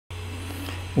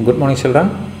Good morning, children.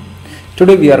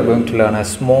 Today we are going to learn a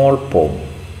small poem.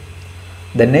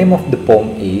 The name of the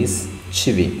poem is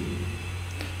Chivvy.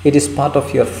 It is part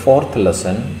of your fourth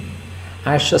lesson,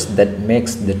 Ashes That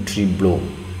Makes the Tree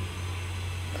Bloom.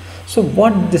 So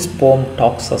what this poem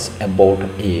talks us about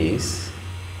is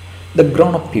the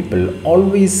grown-up people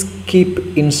always keep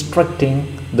instructing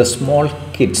the small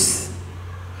kids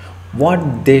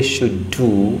what they should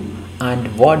do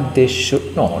and what they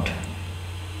should not.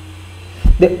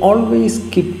 They always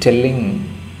keep telling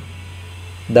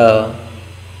the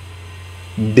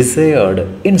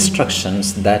desired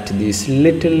instructions that these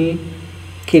little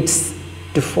kids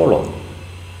to follow.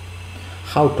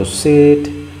 How to sit,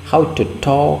 how to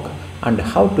talk, and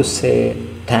how to say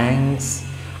thanks,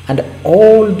 and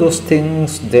all those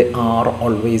things they are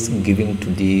always giving to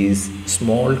these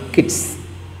small kids.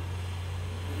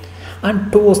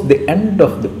 And towards the end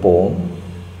of the poem,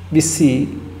 we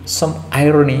see some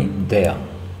irony there.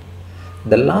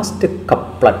 The last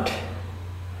couplet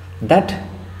that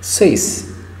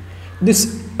says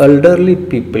this elderly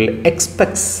people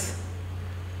expects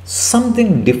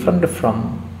something different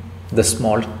from the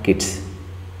small kids,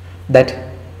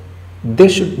 that they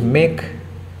should make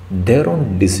their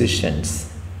own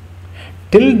decisions.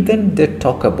 Till then they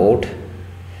talk about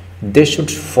they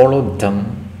should follow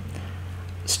them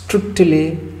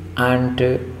strictly and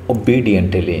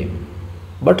obediently.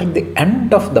 But at the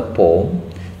end of the poem,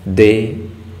 they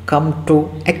come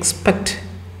to expect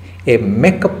a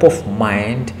make-up of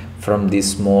mind from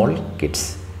these small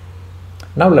kids.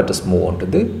 Now let us move on to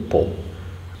the poem.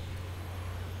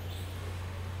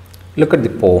 Look at the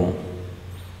poem,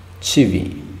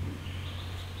 Chivvy.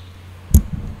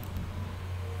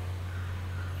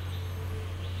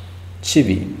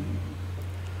 Chivvy.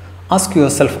 Ask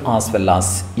yourself as well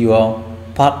as your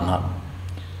partner,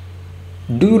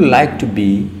 do you like to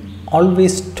be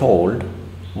always told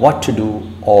what to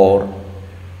do or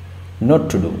not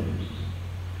to do?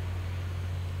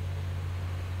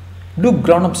 Do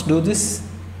grown-ups do this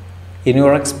in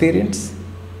your experience?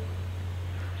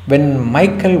 When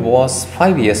Michael was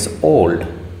 5 years old,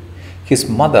 his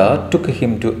mother took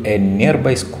him to a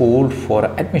nearby school for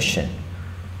admission.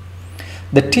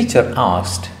 The teacher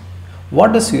asked,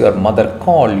 "What does your mother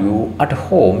call you at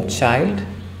home, child?"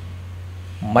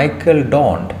 "Michael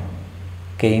don't,"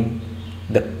 came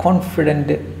the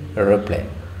confident reply.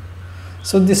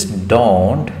 So this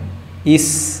don't is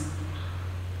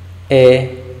a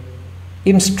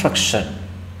instruction.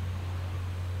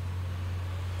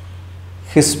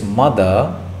 His mother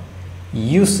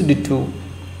used to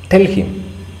tell him,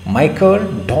 "Michael,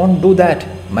 don't do that.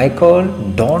 Michael,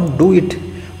 don't do it.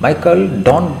 Michael,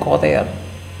 don't go there.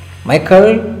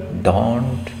 Michael,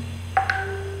 don't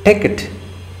take it."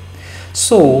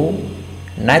 So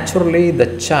naturally the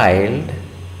child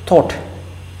thought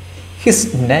his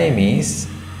name is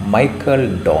Michael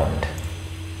don't.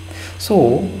 So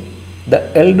the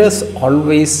elders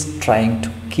always trying to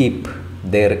keep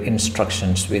their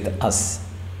instructions with us.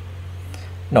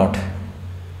 Note,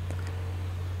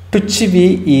 to chivvy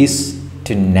is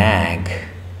to nag,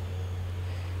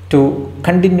 to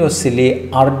continuously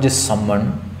urge someone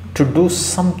to do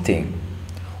something,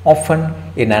 often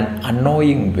in an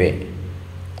annoying way.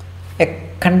 A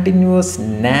continuous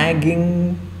nagging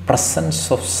presence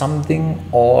of something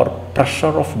or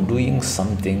pressure of doing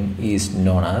something is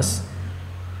known as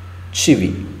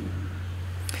chivvy.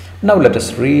 Now let us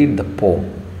read the poem.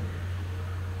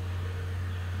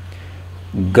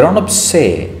 Grown-ups say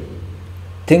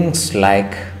things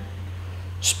like,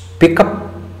 "Speak up,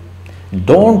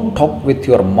 don't talk with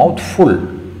your mouth full,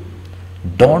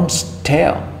 don't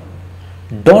stare,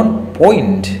 don't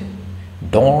point,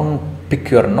 don't pick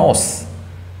your nose,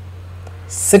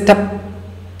 sit up,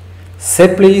 say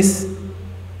please,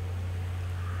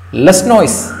 less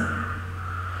noise,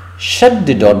 shut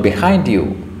the door behind you,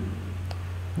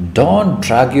 don't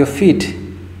drag your feet,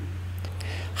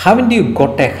 haven't you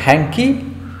got a hanky?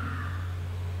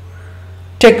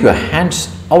 Take your hands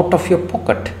out of your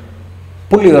pocket,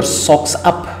 pull your socks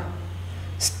up,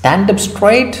 stand up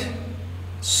straight,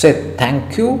 say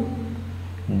thank you,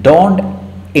 don't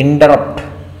interrupt.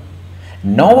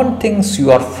 No one thinks you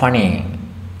are funny.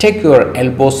 Take your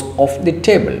elbows off the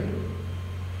table.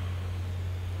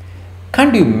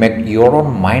 Can't you make your own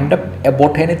mind up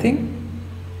about anything?"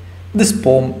 This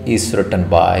poem is written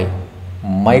by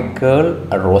Michael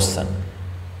Rosen.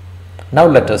 Now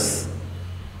let us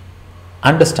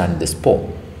understand this poem.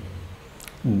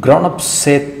 Grown-ups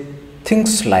say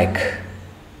things like,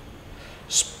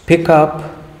 "Speak up,"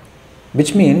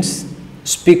 which means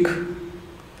speak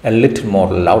a little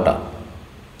more louder.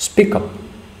 Speak up.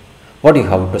 What do you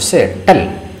have to say? Tell.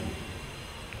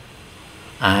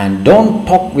 And don't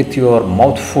talk with your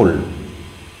mouth full.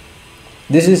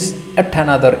 This is yet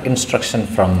another instruction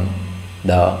from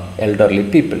the elderly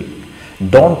people.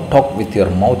 Don't talk with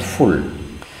your mouth full.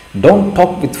 Don't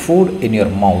talk with food in your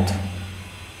mouth.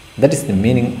 That is the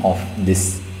meaning of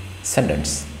this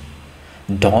sentence.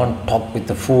 Don't talk with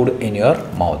the food in your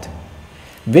mouth.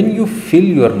 When you fill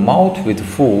your mouth with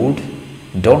food,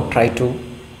 don't try to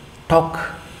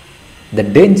talk. The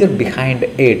danger behind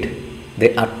it,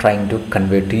 they are trying to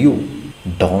convey to you.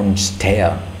 Don't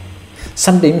stare.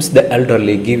 Sometimes the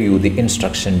elderly give you the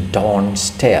instruction, don't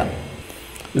stare.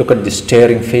 Look at the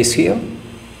staring face here.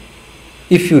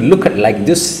 If you look at like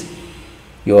this,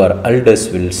 your elders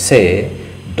will say,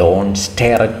 don't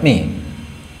stare at me.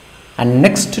 And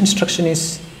next instruction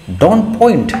is, don't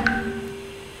point.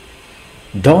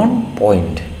 Don't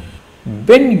point.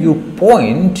 When you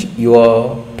point,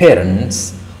 your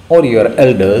parents or your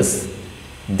elders,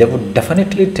 they would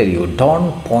definitely tell you,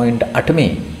 don't point at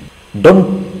me.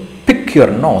 Don't pick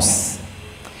your nose.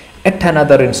 Yet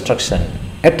another instruction,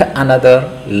 yet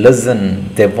another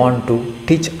lesson they want to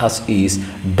teach us is,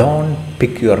 don't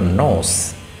pick your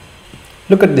nose.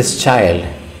 Look at this child.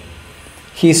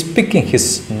 He is picking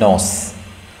his nose.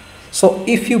 So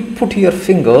if you put your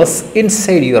fingers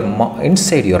inside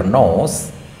your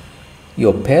nose,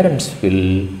 your parents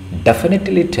will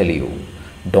definitely tell you,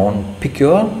 don't pick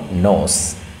your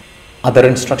nose. Other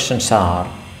instructions are,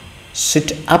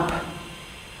 sit up,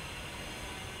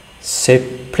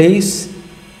 sit please,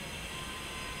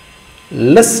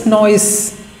 less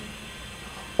noise.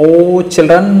 Oh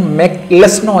children, make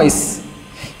less noise.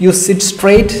 You sit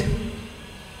straight,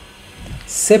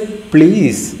 say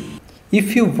please.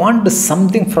 If you want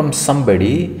something from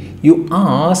somebody, you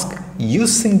ask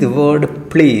using the word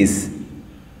please,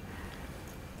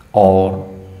 or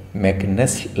make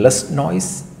less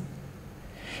noise.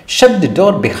 Shut the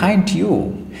door behind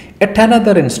you. Yet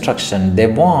another instruction they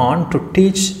want to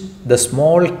teach the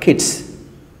small kids.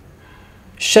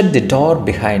 Shut the door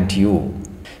behind you.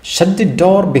 Shut the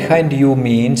door behind you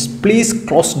means please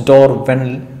close door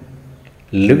when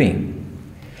leaving.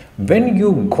 When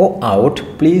you go out,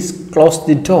 please close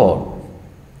the door.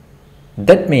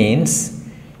 That means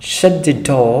shut the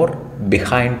door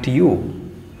behind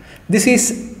you. This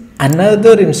is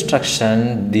another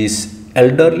instruction these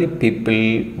elderly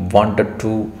people wanted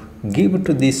to give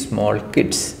to these small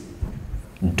kids.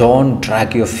 Don't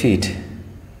drag your feet.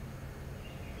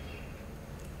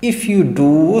 If you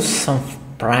do some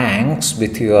pranks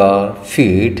with your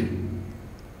feet,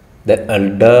 the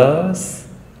elders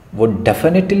would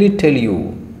definitely tell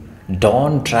you,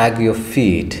 don't drag your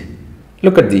feet.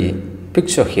 Look at the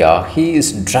picture here. He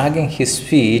is dragging his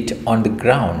feet on the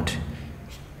ground.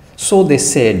 So they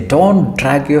say, don't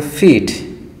drag your feet.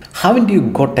 Haven't you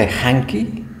got a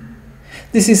hanky?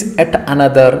 This is yet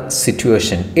another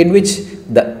situation in which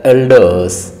the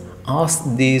elders ask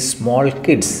these small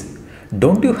kids,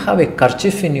 don't you have a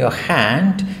kerchief in your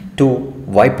hand to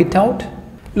wipe it out?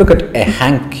 Look at a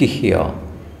hanky here.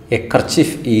 A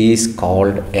kerchief is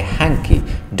called a hanky.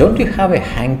 Don't you have a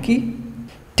hanky?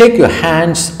 Take your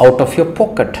hands out of your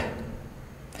pocket.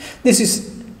 This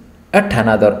is yet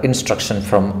another instruction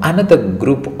from another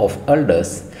group of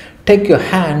elders. Take your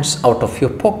hands out of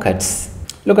your pockets.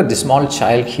 Look at the small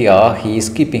child here. He is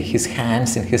keeping his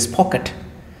hands in his pocket.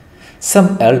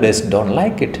 Some elders don't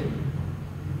like it.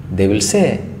 They will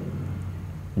say,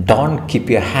 don't keep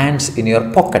your hands in your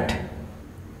pocket.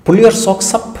 Pull your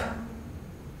socks up.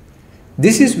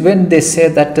 This is when they say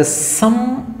that there is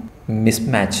some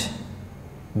mismatch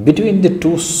between the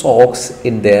two socks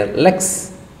in their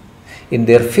legs, in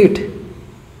their feet.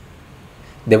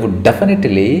 They would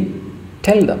definitely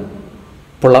tell them,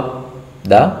 pull up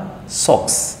the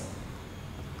socks.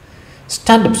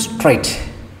 Stand up straight.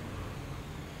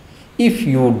 If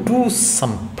you do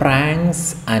some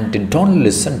pranks and don't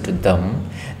listen to them,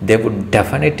 they would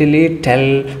definitely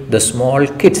tell the small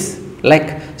kids,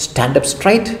 like, stand up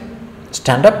straight.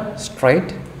 Stand up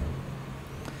straight.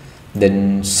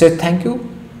 Then say thank you.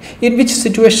 In which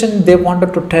situation they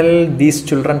wanted to tell these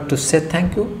children to say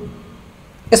thank you?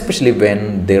 Especially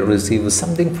when they receive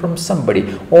something from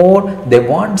somebody, or they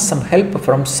want some help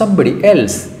from somebody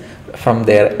else, from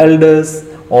their elders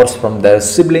or from their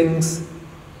siblings.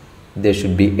 They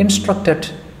should be instructed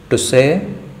to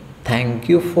say thank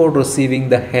you for receiving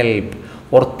the help,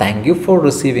 or thank you for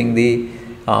receiving the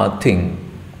thing.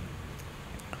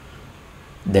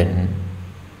 Then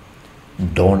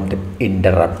don't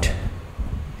interrupt.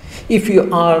 If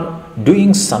you are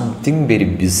doing something very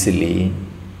busily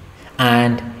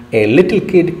and a little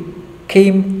kid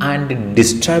came and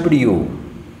disturbed you,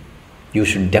 you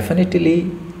should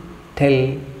definitely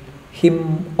tell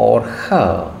him or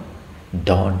her.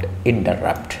 Don't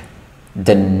interrupt.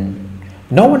 Then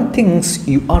no one thinks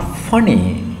you are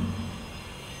funny.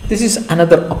 This is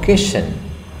another occasion.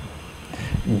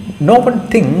 No one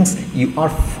thinks you are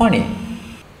funny.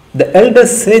 The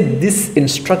elders said this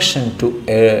instruction to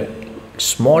a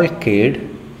small kid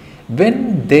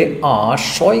when they are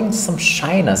showing some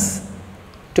shyness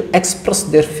to express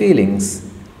their feelings.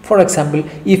 For example,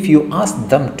 if you ask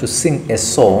them to sing a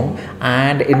song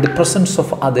and in the presence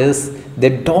of others they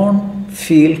don't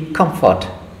feel comfort,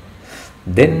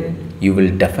 then you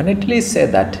will definitely say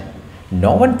that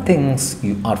no one thinks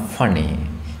you are funny.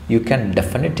 You can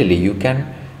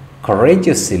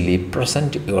courageously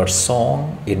present your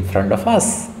song in front of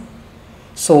us.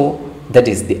 So that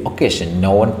is the occasion.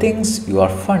 No one thinks you are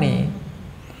funny.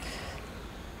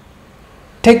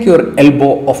 Take your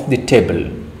elbow off the table.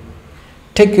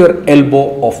 Take your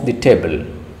elbow off the table.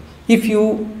 If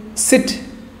you sit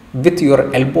with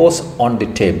your elbows on the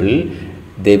table,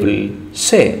 they will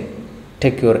say,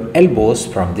 take your elbows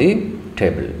from the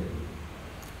table.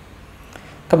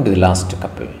 Come to the last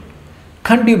couple.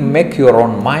 Can't you make your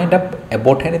own mind up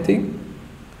about anything?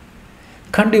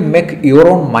 Can't you make your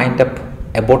own mind up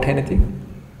about anything?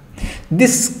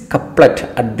 This couplet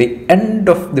at the end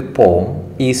of the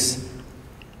poem is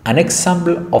an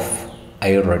example of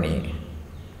irony.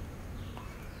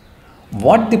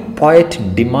 What the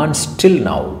poet demands till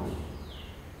now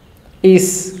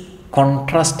is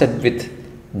contrasted with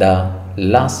the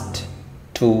last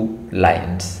two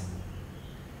lines.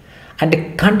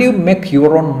 And can't you make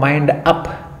your own mind up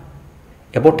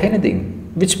about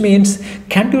anything? Which means,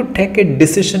 can't you take a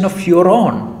decision of your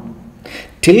own?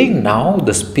 Till now,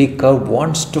 the speaker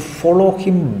wants to follow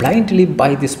him blindly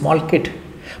by the small kid.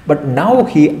 But now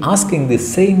he asking the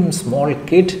same small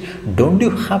kid, don't you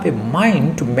have a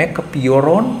mind to make up your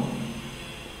own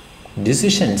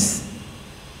decisions?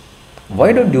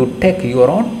 Why don't you take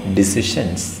your own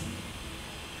decisions?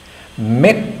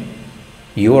 Make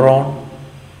your own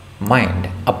mind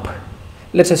up.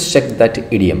 Let us check that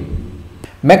idiom.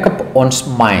 Make up one's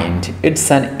mind. It's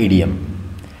an idiom.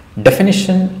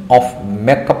 Definition of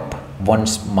make up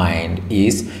one's mind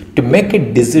is to make a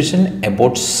decision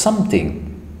about something.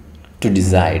 To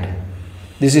decide.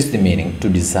 This is the meaning, to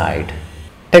decide.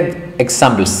 Take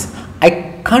examples.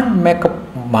 I can't make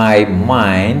up my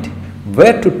mind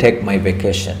where to take my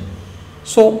vacation.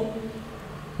 So,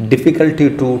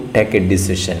 difficulty to take a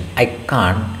decision. I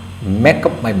can't make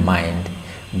up my mind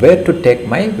where to take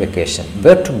my vacation,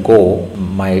 where to go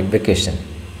my vacation.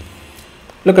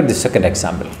 Look at the second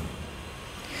example.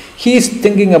 He is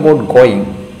thinking about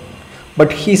going,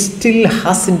 but he still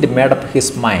hasn't made up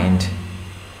his mind.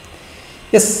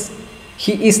 Yes,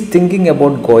 he is thinking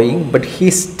about going, but he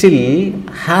still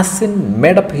hasn't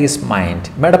made up his mind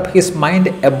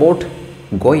about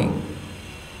going.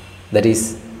 That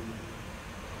is,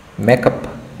 make up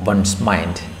one's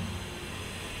mind.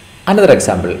 Another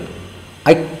example,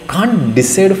 I can't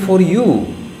decide for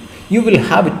you. You will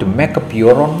have to make up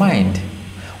your own mind.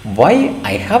 Why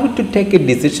I have to take a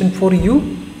decision for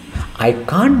you? I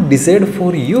can't decide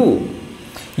for you.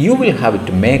 You will have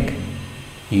to make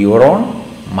your own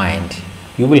mind.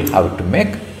 You will have to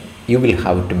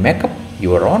make up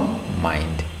your own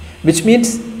mind. Which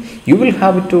means you will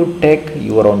have to take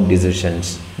your own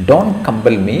decisions. Don't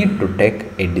compel me to take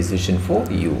a decision for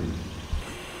you.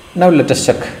 Now let us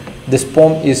check. This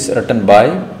poem is written by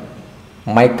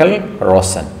Michael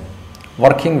Rosen,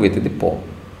 working with the poem.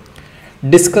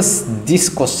 Discuss these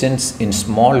questions in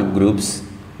small groups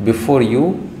before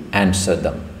you answer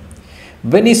them.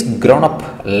 When is grown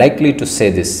up likely to say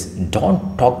this?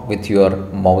 Don't talk with your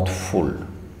mouth full.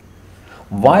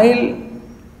 While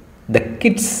the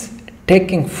kids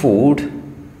taking food,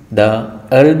 the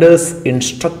elders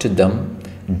instructed them,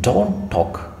 don't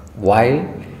talk while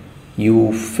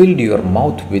you filled your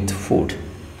mouth with food.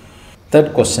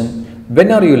 Third question,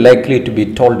 when are you likely to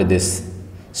be told this?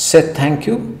 Say thank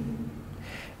you.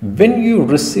 When you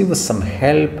receive some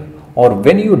help or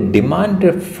when you demand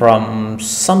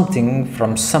something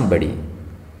from somebody,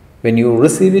 when you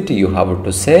receive it, you have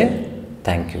to say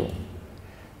thank you.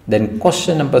 Then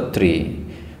question number 3,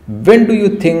 when do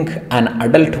you think an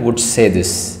adult would say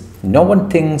this? No one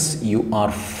thinks you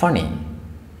are funny.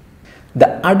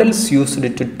 The adults used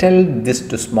to tell this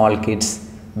to small kids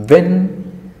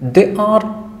when they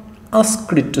are asked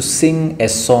to sing a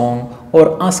song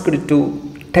or asked to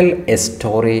tell a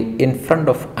story in front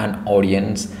of an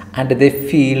audience and they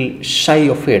feel shy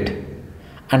of it,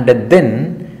 and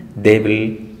then they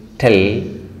will tell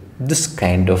this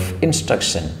kind of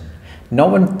instruction. No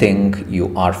one think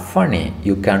you are funny.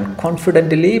 You can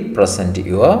confidently present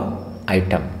your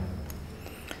item.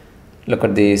 Look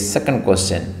at the second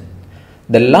question.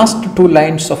 The last two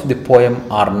lines of the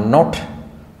poem are not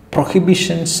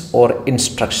prohibitions or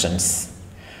instructions.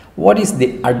 What is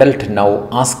the adult now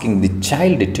asking the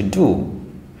child to do?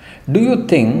 Do you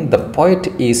think the poet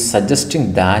is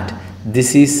suggesting that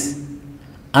this is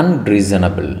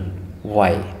unreasonable?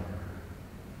 Why?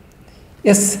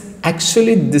 Yes,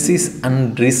 actually this is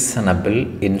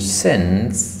unreasonable in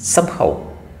sense somehow.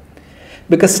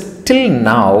 Because till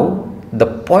now the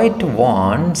poet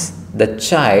wants the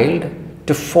child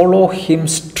to follow him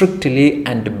strictly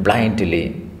and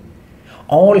blindly.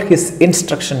 All his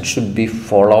instructions should be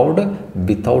followed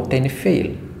without any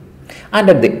fail. And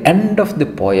at the end of the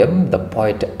poem, the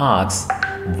poet asks,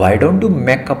 why don't you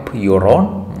make up your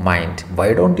own mind?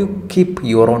 Why don't you keep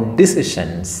your own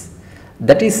decisions?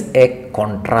 That is a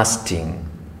contrasting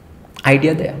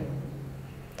idea there.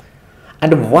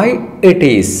 And why it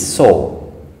is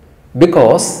so?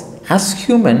 Because as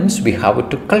humans, we have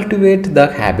to cultivate the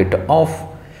habit of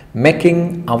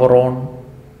making our own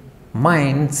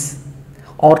minds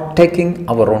or taking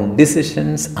our own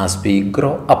decisions as we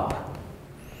grow up.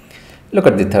 Look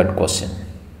at the third question.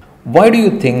 Why do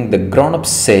you think the grown-ups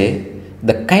say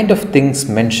the kind of things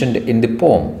mentioned in the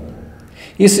poem?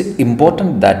 Is it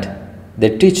important that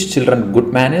they teach children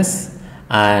good manners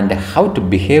and how to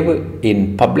behave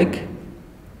in public?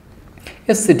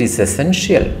 Yes, it is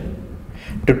essential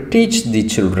to teach the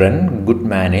children good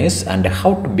manners and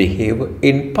how to behave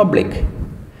in public.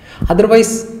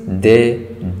 Otherwise, they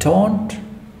don't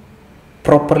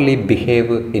properly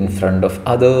behave in front of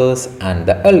others and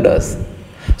the elders.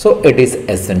 So it is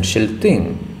essential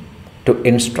thing to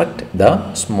instruct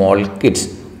the small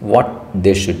kids what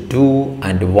they should do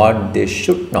and what they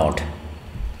should not.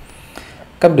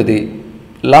 Come to the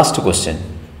last question.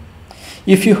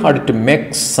 If you had to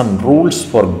make some rules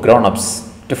for grown-ups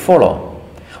to follow,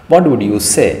 what would you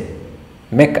say?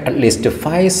 Make at least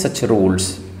 5 such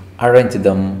rules. Arrange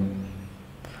the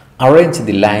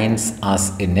lines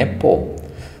as in a poem.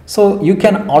 So you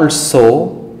can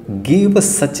also give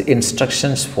such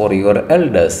instructions for your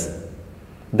elders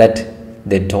that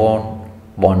they don't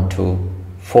want to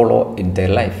follow in their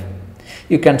life.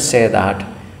 You can say that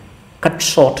cut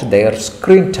short their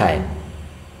screen time.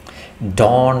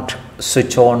 Don't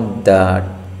switch on the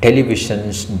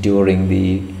televisions during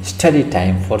the study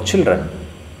time for children.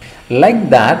 Like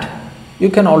that, you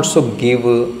can also give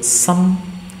some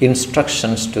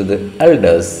instructions to the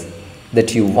elders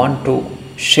that you want to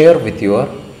share with your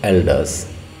elders.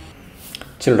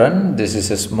 Children, this is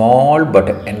a small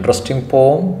but interesting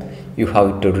poem. You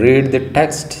have to read the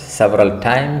text several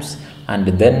times and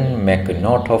then make a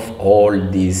note of all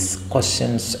these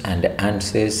questions and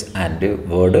answers and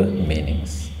word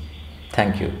meanings.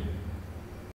 Thank you.